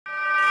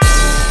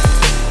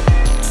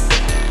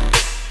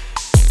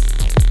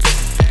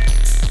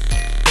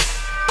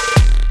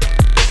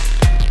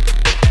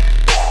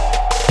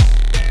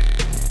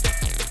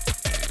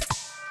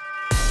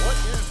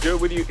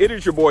with you? It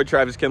is your boy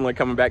Travis Kinley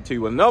coming back to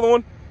you with another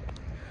one.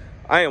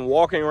 I am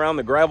walking around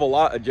the gravel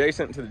lot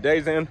adjacent to the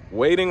Days Inn,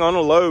 waiting on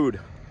a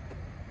load.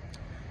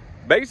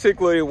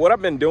 Basically, what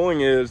I've been doing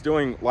is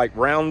doing like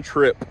round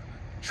trip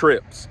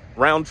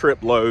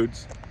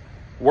loads,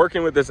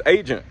 working with this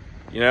agent,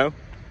 you know?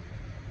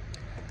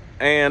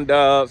 And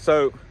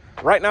so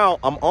right now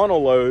I'm on a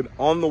load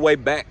on the way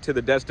back to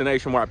the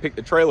destination where I picked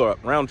the trailer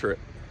up, round trip.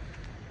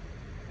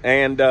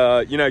 And,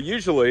 you know,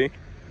 usually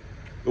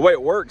the way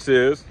it works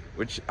is,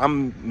 which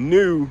I'm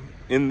new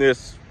in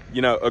this,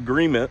 you know,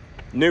 agreement,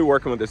 new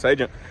working with this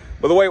agent.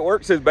 But the way it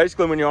works is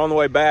basically when you're on the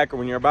way back or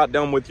when you're about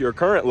done with your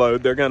current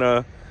load, they're going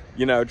to,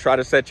 you know, try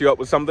to set you up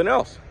with something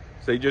else.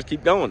 So you just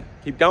keep going,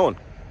 keep going.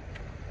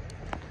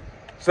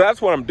 So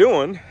that's what I'm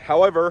doing.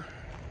 However,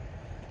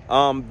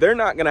 they're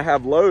not going to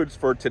have loads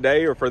for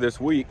today or for this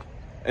week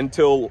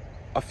until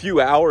a few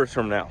hours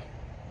from now.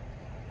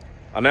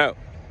 I know.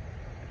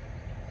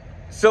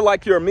 So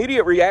like your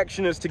immediate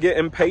reaction is to get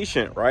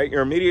impatient, right?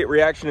 Your immediate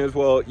reaction is,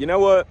 well, you know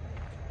what?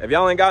 If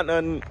y'all ain't got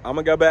nothing, I'm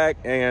gonna go back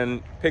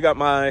and pick up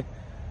my,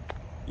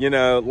 you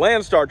know,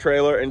 Landstar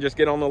trailer and just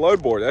get on the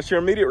load board. That's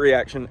your immediate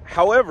reaction.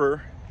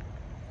 However,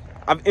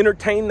 I've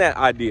entertained that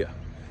idea.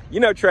 You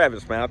know,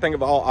 Travis, man, I think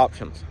of all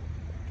options.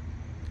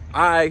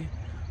 I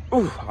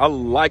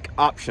like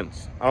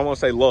options. I don't want to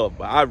say love,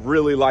 but I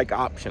really like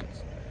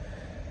options.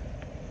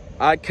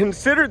 I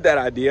considered that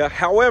idea.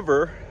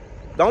 However,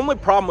 the only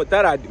problem with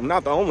that idea,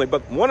 not the only,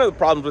 but one of the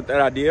problems with that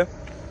idea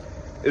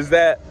is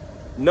that,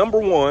 number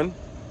one,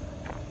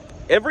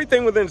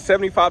 everything within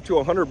 75 to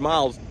 100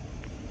 miles,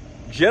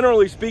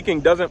 generally speaking,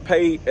 doesn't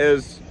pay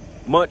as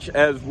much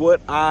as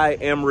what I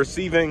am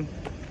receiving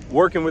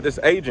working with this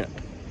agent.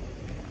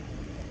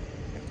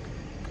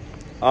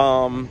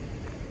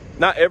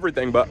 Not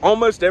everything, but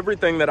almost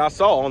everything that I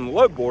saw on the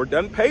load board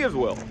doesn't pay as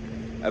well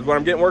as what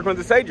I'm getting working with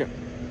this agent.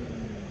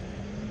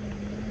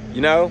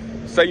 You know,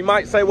 so you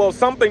might say, well,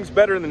 something's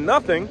better than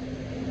nothing,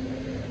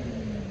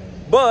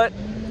 but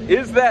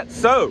is that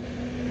so?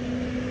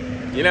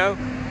 You know,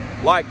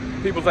 like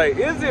people say,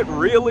 is it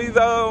really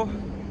though?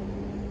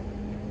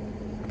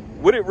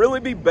 Would it really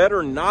be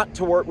better not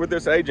to work with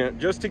this agent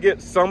just to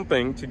get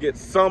something, to get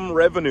some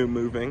revenue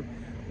moving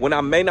when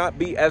I may not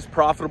be as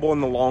profitable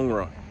in the long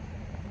run?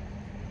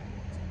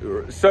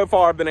 So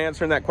far, I've been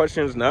answering that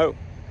question as no,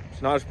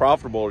 it's not as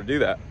profitable to do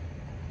that.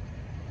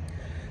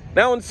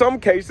 Now, in some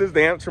cases,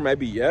 the answer may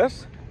be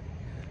yes.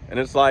 And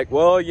it's like,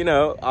 well, you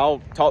know, I'll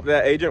talk to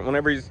that agent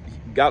whenever he's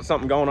got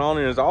something going on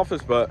in his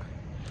office. But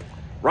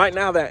right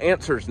now, that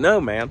answer is no,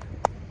 man.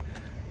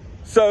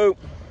 So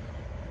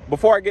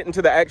before I get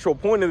into the actual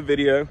point of the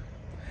video,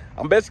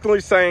 I'm basically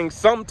saying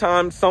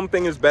sometimes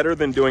something is better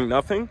than doing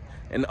nothing.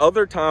 And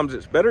other times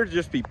it's better to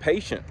just be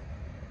patient.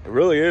 It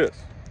really is.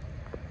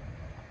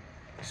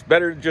 It's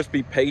better to just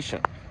be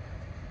patient.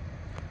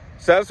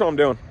 So that's what I'm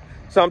doing.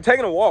 So I'm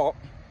taking a walk.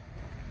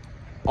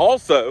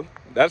 Also,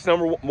 that's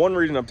number one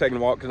reason I'm taking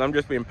a walk, because I'm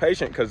just being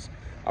patient, because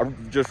I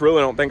just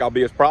really don't think I'll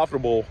be as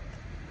profitable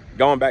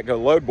going back to the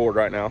load board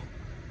right now.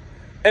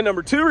 And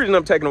number two reason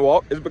I'm taking a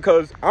walk is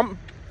because I'm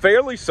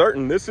fairly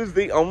certain this is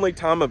the only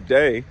time of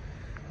day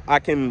I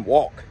can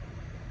walk.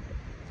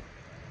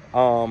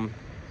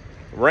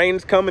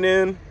 Rain's coming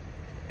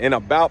in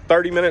about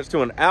 30 minutes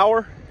to an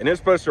hour, and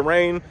it's supposed to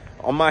rain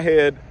on my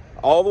head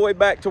all the way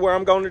back to where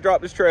I'm going to drop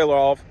this trailer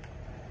off.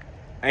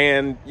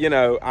 And, you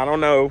know, I don't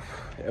know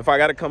if I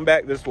got to come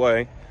back this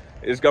way.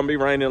 It's going to be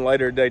raining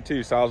later today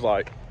too. So I was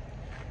like,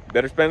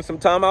 better spend some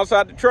time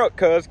outside the truck,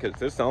 because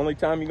this is the only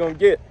time you're going to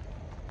get.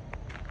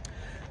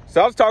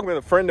 So I was talking with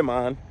a friend of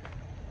mine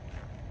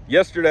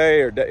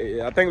yesterday,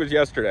 I think it was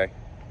yesterday.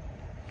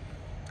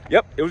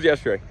 Yep, it was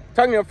yesterday.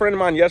 Talking to a friend of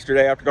mine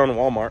yesterday after going to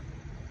Walmart.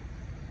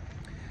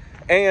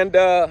 And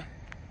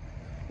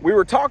we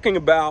were talking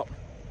about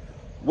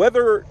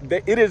whether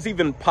it is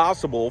even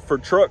possible for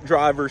truck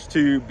drivers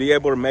to be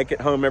able to make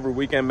it home every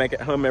weekend, make it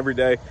home every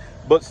day,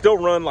 but still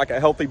run like a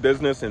healthy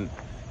business and,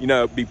 you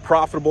know, be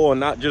profitable and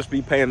not just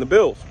be paying the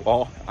bills.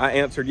 Well, I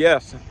answered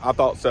yes, I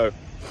thought so.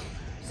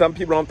 Some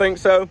people don't think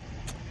so.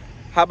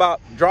 How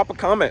about drop a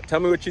comment? Tell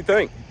me what you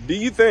think. Do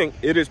you think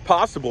it is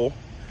possible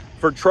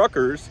for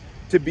truckers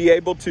to be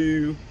able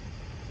to,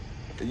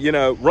 you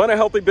know, run a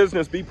healthy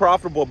business, be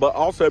profitable, but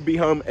also be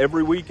home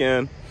every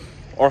weekend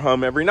or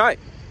home every night?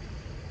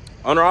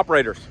 Owner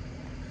operators,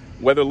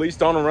 whether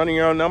leased on or running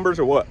your own numbers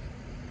or what?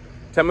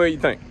 Tell me what you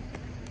think.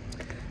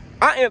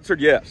 I answered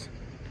yes.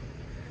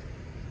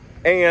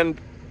 And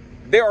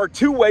there are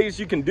two ways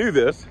you can do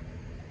this,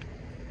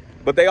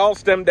 but they all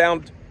stem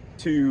down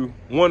to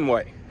one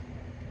way.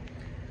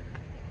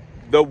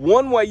 The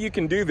one way you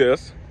can do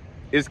this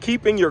is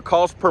keeping your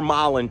cost per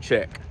mile in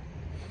check.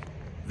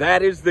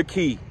 That is the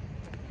key.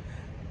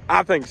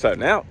 I think so.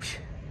 Now,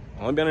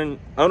 I've only been an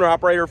owner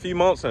operator a few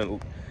months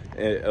and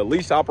a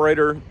lease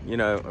operator, you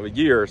know, a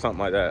year or something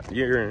like that, a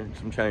year and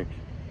some change.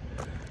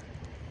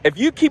 If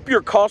you keep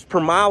your cost per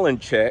mile in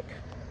check,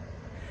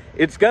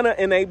 it's going to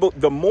enable,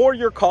 the lower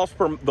your cost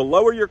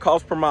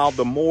per mile,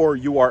 the more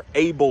you are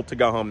able to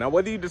go home. Now,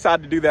 whether you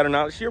decide to do that or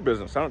not, it's your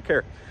business. I don't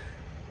care.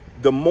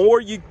 the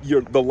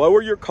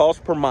lower your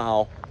cost per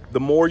mile, the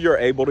more you're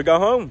able to go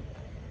home.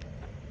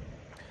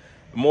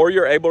 The more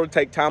you're able to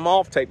take time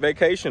off, take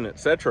vacation,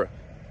 etc.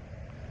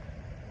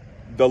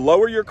 The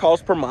lower your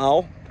cost per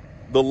mile,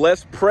 the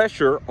less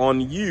pressure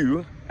on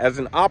you as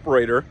an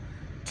operator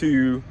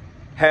to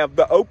have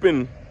the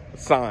open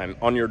sign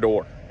on your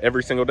door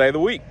every single day of the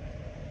week.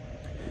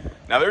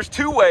 Now, there's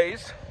two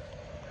ways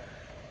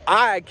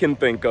I can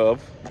think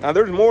of. Now,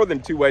 there's more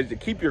than two ways to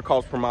keep your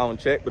cost per mile in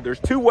check, but there's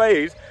two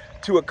ways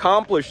to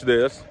accomplish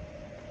this,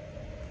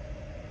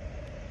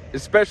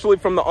 especially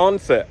from the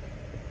onset.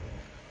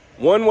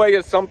 One way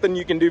is something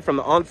you can do from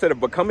the onset of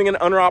becoming an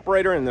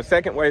owner-operator, and the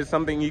second way is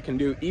something you can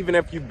do even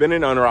if you've been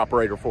an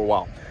owner-operator for a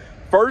while.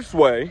 First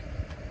way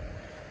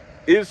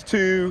is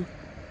to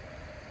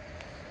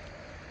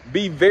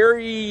be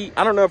very,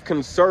 I don't know if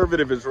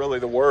conservative is really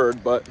the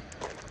word, but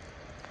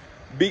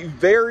be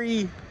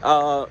very,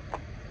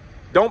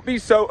 don't be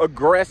so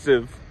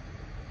aggressive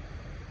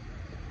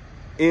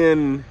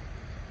in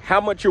how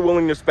much you're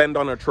willing to spend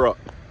on a truck.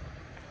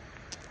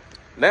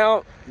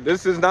 Now,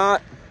 this is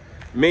not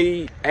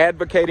me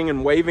advocating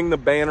and waving the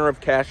banner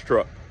of Cash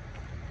Truck,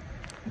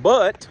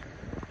 but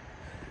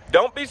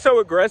don't be so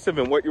aggressive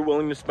in what you're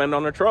willing to spend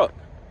on a truck.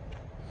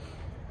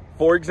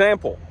 For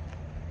example,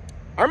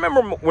 I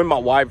remember when my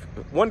wife,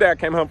 one day I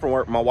came home from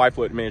work, my wife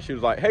looked at me and she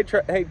was like, hey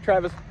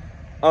Travis,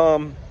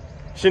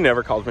 she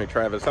never calls me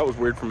Travis. That was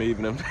weird for me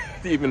even to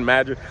even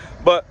imagine.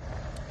 But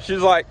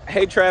she's like,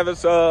 hey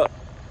Travis,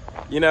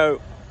 you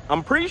know,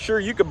 I'm pretty sure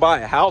you could buy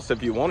a house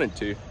if you wanted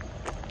to.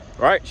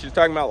 Right? She's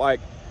talking about like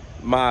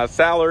my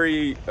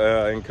salary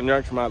in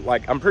conjunction with my,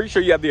 like, I'm pretty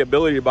sure you have the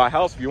ability to buy a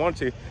house if you want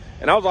to.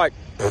 And I was like,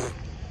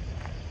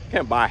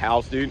 can't buy a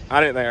house, dude.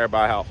 I didn't think I could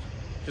buy a house.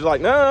 She's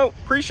like, no,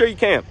 pretty sure you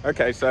can.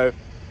 Okay, so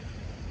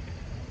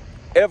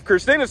if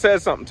Christina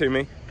says something to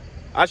me,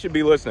 I should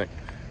be listening.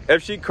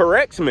 If she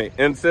corrects me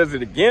and says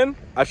it again,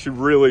 I should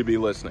really be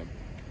listening.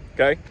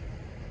 Okay?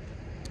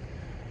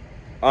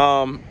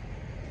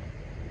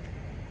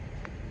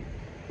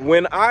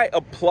 When I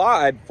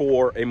applied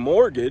for a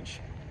mortgage,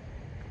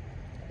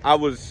 I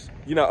was,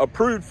 you know,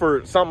 approved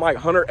for something like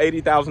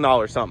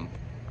 $180,000 something.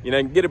 You know,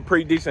 you can get a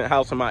pretty decent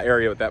house in my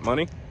area with that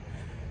money.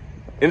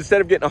 Instead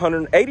of getting a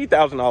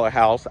 $180,000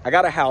 house, I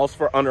got a house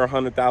for under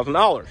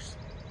 $100,000.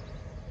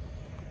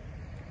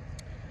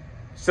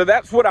 So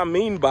that's what I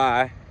mean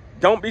by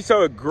don't be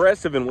so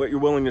aggressive in what you're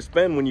willing to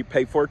spend when you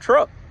pay for a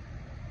truck.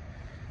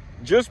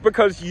 Just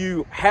because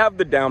you have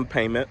the down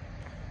payment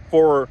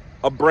for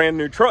a brand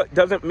new truck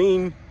doesn't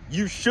mean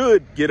you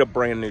should get a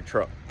brand new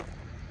truck.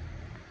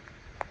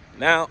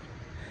 Now,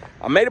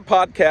 I made a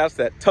podcast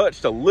that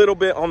touched a little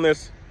bit on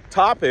this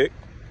topic,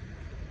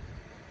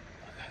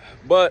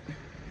 but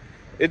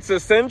it's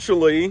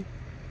essentially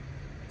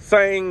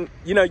saying,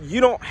 you know,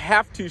 you don't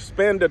have to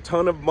spend a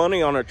ton of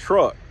money on a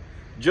truck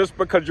just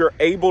because you're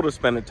able to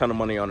spend a ton of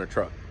money on a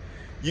truck.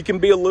 You can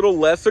be a little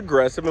less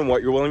aggressive in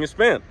what you're willing to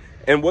spend.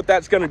 And what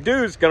that's going to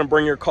do is going to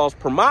bring your cost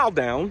per mile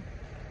down,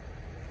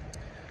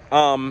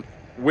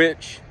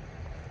 which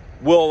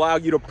will allow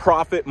you to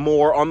profit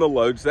more on the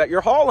loads that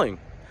you're hauling.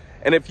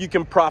 And if you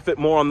can profit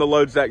more on the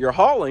loads that you're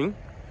hauling,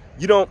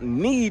 you don't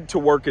need to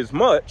work as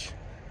much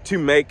to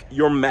make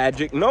your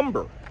magic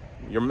number.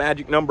 Your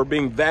magic number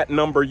being that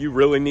number you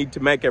really need to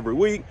make every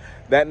week,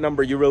 that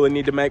number you really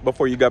need to make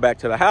before you go back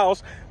to the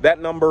house, that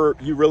number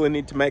you really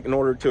need to make in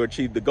order to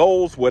achieve the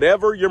goals.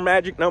 Whatever your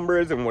magic number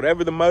is and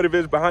whatever the motive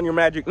is behind your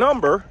magic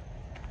number,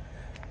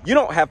 you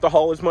don't have to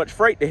haul as much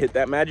freight to hit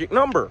that magic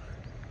number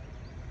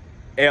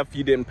if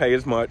you didn't pay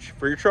as much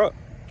for your truck.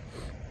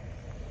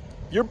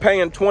 You're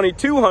paying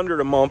 $2,200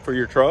 a month for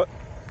your truck.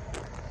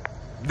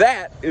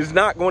 That is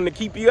not going to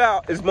keep you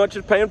out as much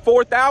as paying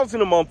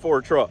 $4,000 a month for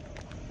a truck.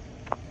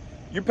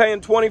 You're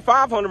paying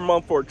 $2,500 a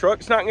month for a truck.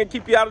 It's not going to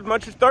keep you out as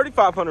much as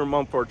 $3,500 a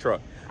month for a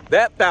truck.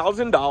 That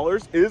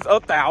 $1,000 is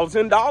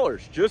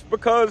 $1,000. Just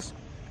because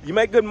you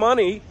make good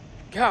money,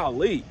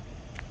 golly,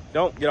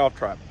 don't get off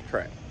track.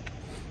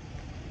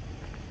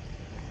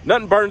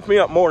 Nothing burns me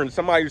up more than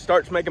somebody who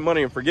starts making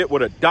money and forget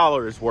what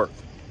 $1 is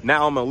worth.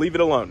 Now I'm going to leave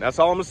it alone. That's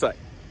all I'm going to say.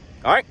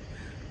 All right?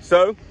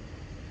 So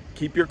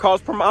keep your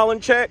cost per mile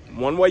in check.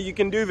 One way you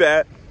can do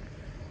that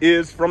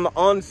is from the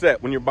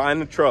onset when you're buying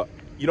the truck.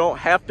 You don't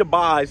have to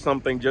buy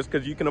something just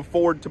because you can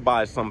afford to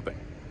buy something.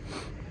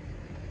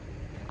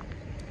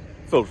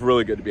 Feels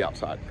really good to be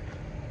outside.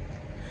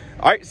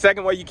 All right,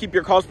 second way you keep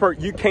your cost per,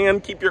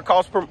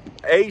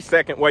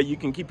 second way you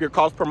can keep your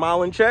cost per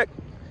mile in check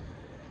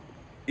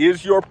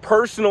is your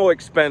personal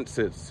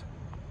expenses.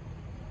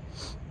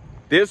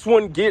 This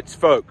one gets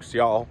folks,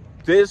 y'all.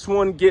 This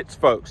one gets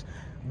folks.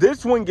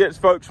 This one gets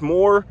folks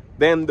more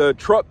than the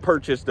truck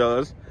purchase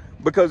does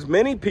because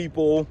many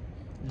people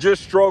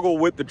just struggle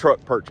with the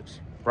truck purchase.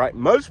 Right?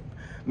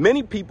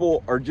 Many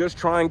people are just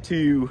trying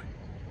to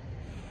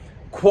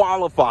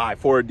qualify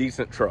for a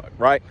decent truck,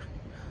 right?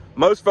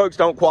 Most folks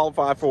don't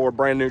qualify for a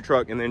brand new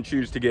truck and then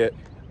choose to get,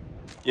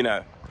 you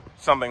know,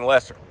 something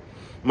lesser.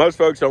 Most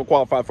folks don't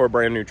qualify for a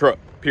brand new truck,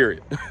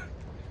 period.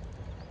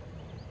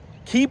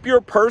 Keep your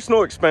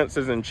personal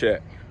expenses in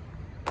check.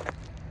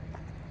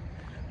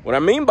 What I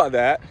mean by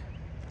that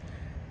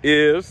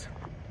is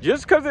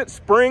just because it's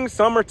spring,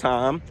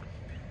 summertime,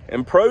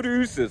 and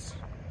produce is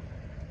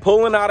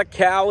pulling out of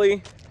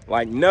Cali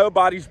like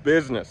nobody's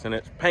business, and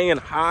it's paying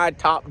high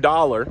top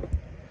dollar,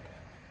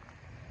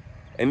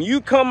 and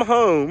you come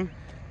home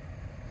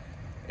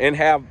and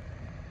have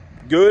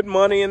good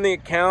money in the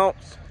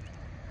accounts,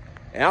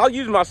 and I'll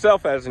use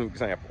myself as an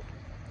example,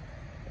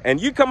 and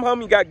you come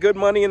home, you got good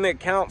money in the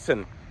accounts,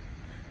 and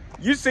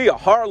you see a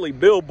Harley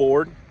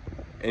billboard,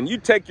 and you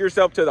take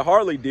yourself to the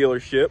Harley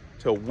dealership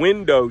to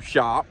window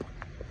shop,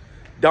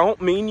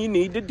 don't mean you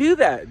need to do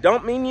that.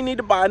 Don't mean you need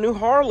to buy a new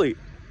Harley.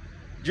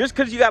 Just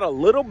because you got a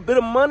little bit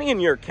of money in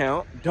your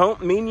account,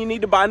 don't mean you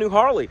need to buy a new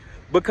Harley.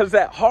 Because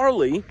that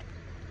Harley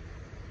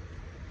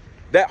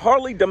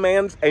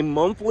demands a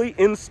monthly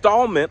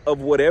installment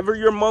of whatever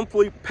your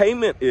monthly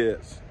payment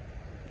is.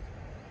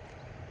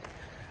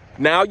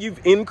 Now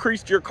you've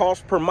increased your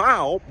cost per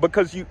mile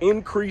because you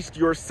increased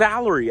your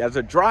salary as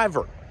a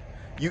driver.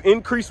 You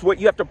increased what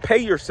you have to pay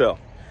yourself.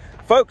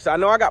 Folks, I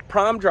know I got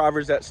prime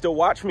drivers that still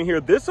watch me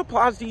here. This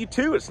applies to you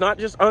too. It's not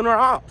just owner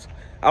ops.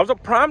 I was a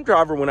prime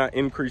driver when I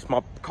increased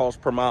my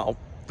cost per mile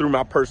through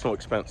my personal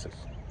expenses.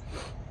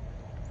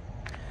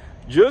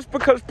 Just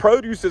because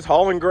produce is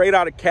hauling great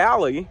out of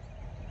Cali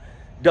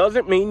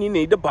doesn't mean you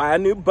need to buy a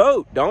new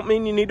boat. Don't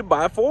mean you need to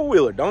buy a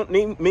four-wheeler. Don't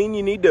mean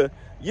you need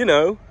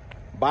to,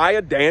 buy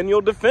a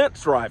Daniel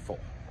Defense rifle.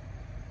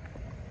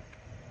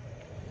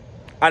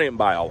 I didn't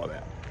buy all of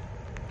that.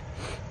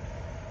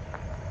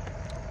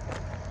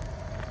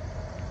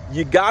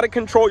 You got to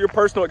control your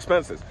personal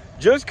expenses.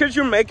 Just because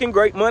you're making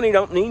great money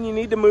don't mean you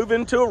need to move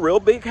into a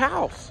real big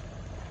house.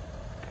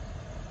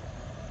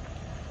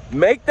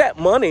 Make that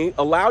money,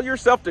 allow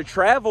yourself to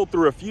travel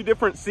through a few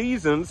different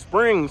seasons,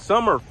 spring,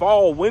 summer,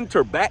 fall,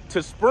 winter, back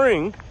to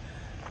spring,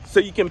 so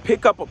you can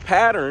pick up a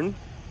pattern,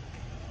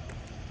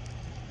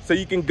 so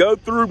you can go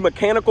through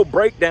mechanical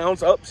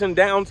breakdowns, ups and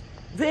downs,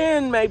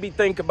 then maybe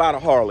think about a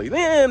Harley,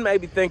 then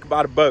maybe think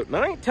about a boat. And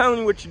I ain't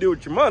telling you what you do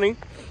with your money.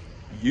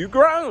 You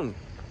grown.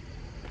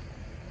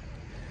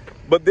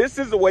 But this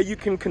is the way you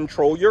can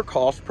control your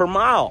cost per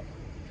mile.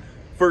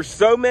 For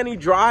so many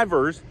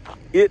drivers,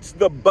 it's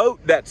the boat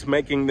that's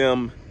making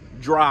them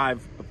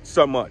drive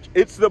so much.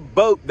 It's the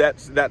boat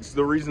that's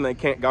the reason they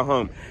can't go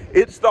home.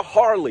 It's the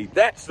Harley.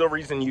 That's the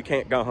reason you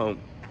can't go home.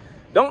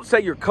 Don't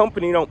say your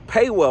company don't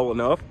pay well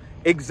enough.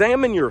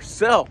 Examine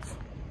yourself.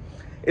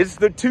 It's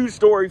the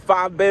 2-story,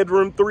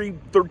 5-bedroom, 3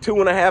 or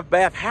 2.5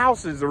 bath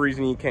house is the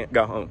reason you can't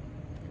go home.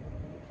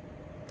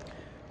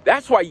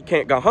 That's why you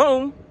can't go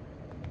home.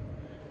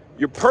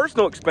 Your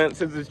personal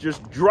expenses is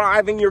just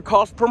driving your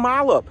cost per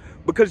mile up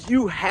because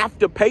you have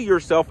to pay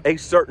yourself a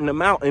certain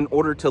amount in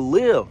order to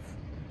live.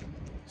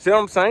 See what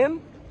I'm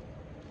saying?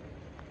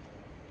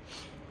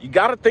 You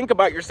got to think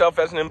about yourself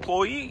as an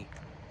employee.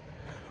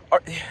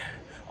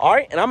 All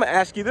right, and I'm going to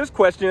ask you this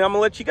question and I'm going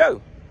to let you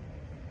go.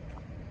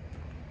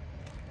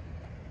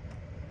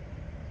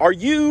 Are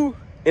you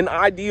an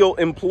ideal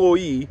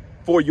employee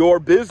for your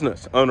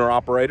business,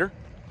 owner-operator?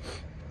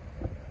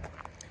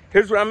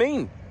 Here's what I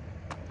mean.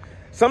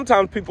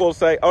 Sometimes people will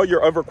say, oh,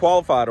 you're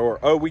overqualified, or,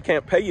 oh, we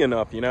can't pay you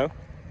enough,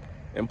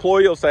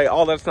 Employee will say,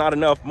 oh, that's not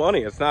enough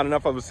money. It's not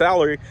enough of a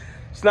salary.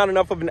 It's not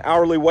enough of an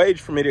hourly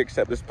wage for me to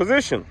accept this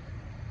position.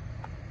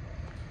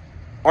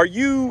 Are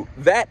you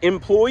that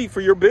employee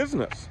for your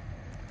business?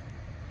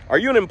 Are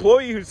you an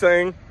employee who's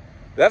saying,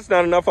 that's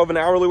not enough of an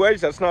hourly wage,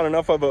 that's not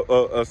enough of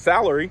a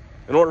salary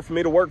in order for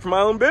me to work for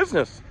my own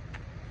business?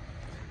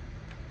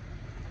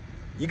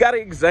 You got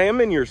to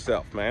examine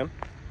yourself, man.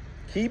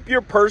 Keep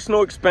your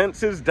personal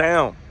expenses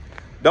down.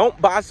 Don't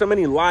buy so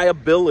many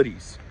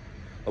liabilities.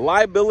 A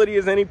liability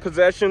is any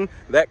possession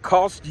that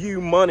costs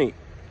you money.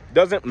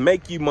 Doesn't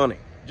make you money,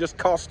 just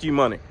costs you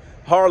money.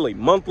 Harley,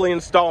 monthly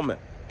installment.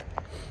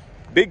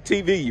 Big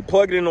TV, you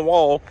plug it in the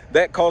wall,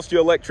 that costs you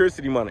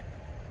electricity money.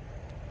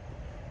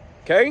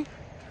 Okay?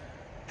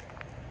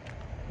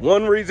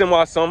 One reason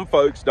why some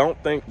folks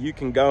don't think you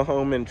can go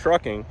home in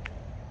trucking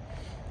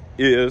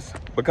is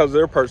because of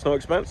their personal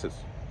expenses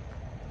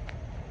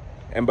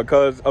and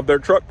because of their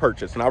truck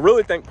purchase. And I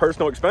really think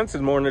personal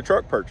expenses more than the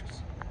truck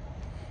purchase.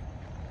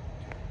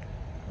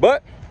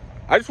 But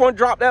I just want to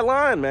drop that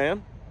line,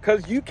 man,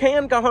 because you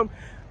can go home.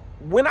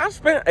 When I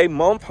spent a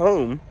month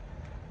home,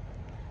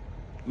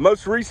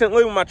 most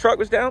recently when my truck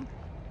was down,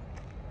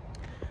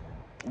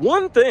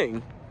 one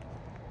good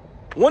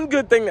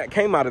thing that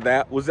came out of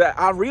that was that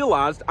I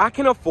realized I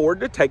can afford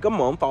to take a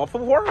month off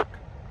of work.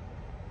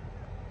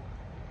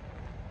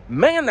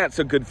 Man, that's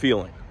a good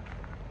feeling.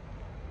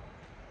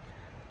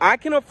 I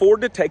can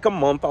afford to take a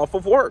month off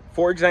of work.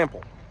 For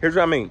example, here's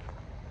what I mean.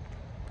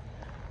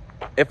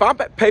 If I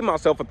pay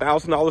myself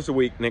 $1,000 a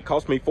week and it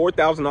costs me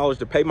 $4,000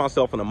 to pay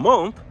myself in a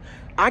month,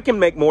 I can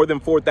make more than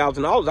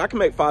 $4,000. I can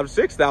make $5,000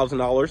 to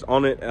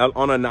 $6,000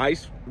 on a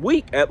nice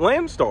week at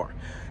Landstar.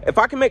 If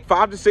I can make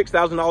 $5,000 to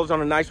 $6,000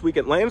 on a nice week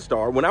at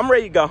Landstar, when I'm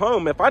ready to go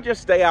home, if I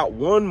just stay out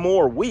one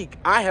more week,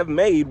 I have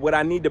made what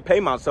I need to pay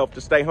myself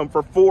to stay home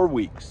for 4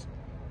 weeks.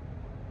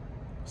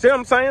 See what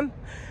I'm saying?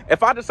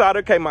 If I decide,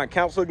 okay, my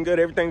account's looking good,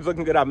 everything's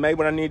looking good, I've made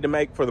what I need to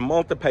make for the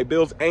month to pay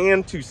bills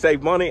and to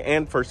save money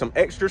and for some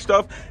extra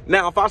stuff.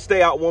 Now, if I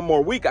stay out one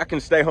more week, I can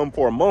stay home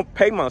for a month,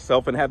 pay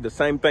myself, and have the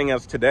same thing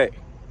as today.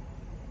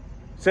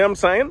 See what I'm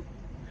saying?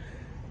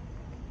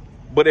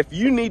 But if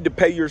you need to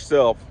pay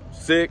yourself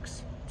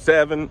 $6,000,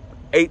 $7,000,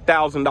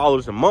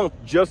 $8,000 a month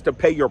just to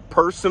pay your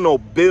personal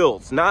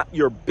bills, not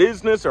your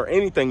business or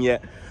anything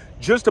yet,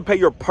 just to pay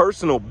your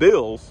personal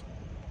bills,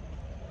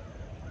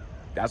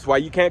 that's why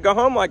you can't go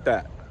home like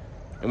that.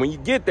 And when you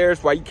get there,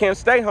 it's why you can't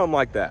stay home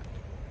like that.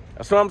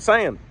 That's what I'm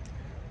saying.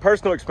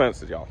 Personal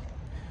expenses, y'all.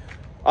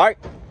 All right.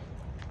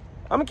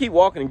 I'm going to keep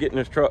walking and getting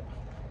this truck.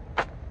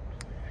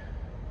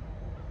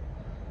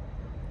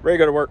 Ready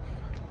to go to work.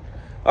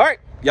 All right.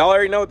 Y'all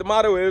already know what the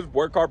motto is.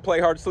 Work hard, play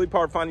hard, sleep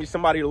hard, find you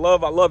somebody to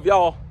love. I love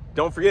y'all.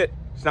 Don't forget,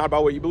 it's not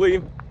about what you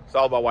believe. It's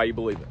all about why you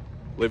believe it.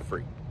 Live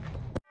free.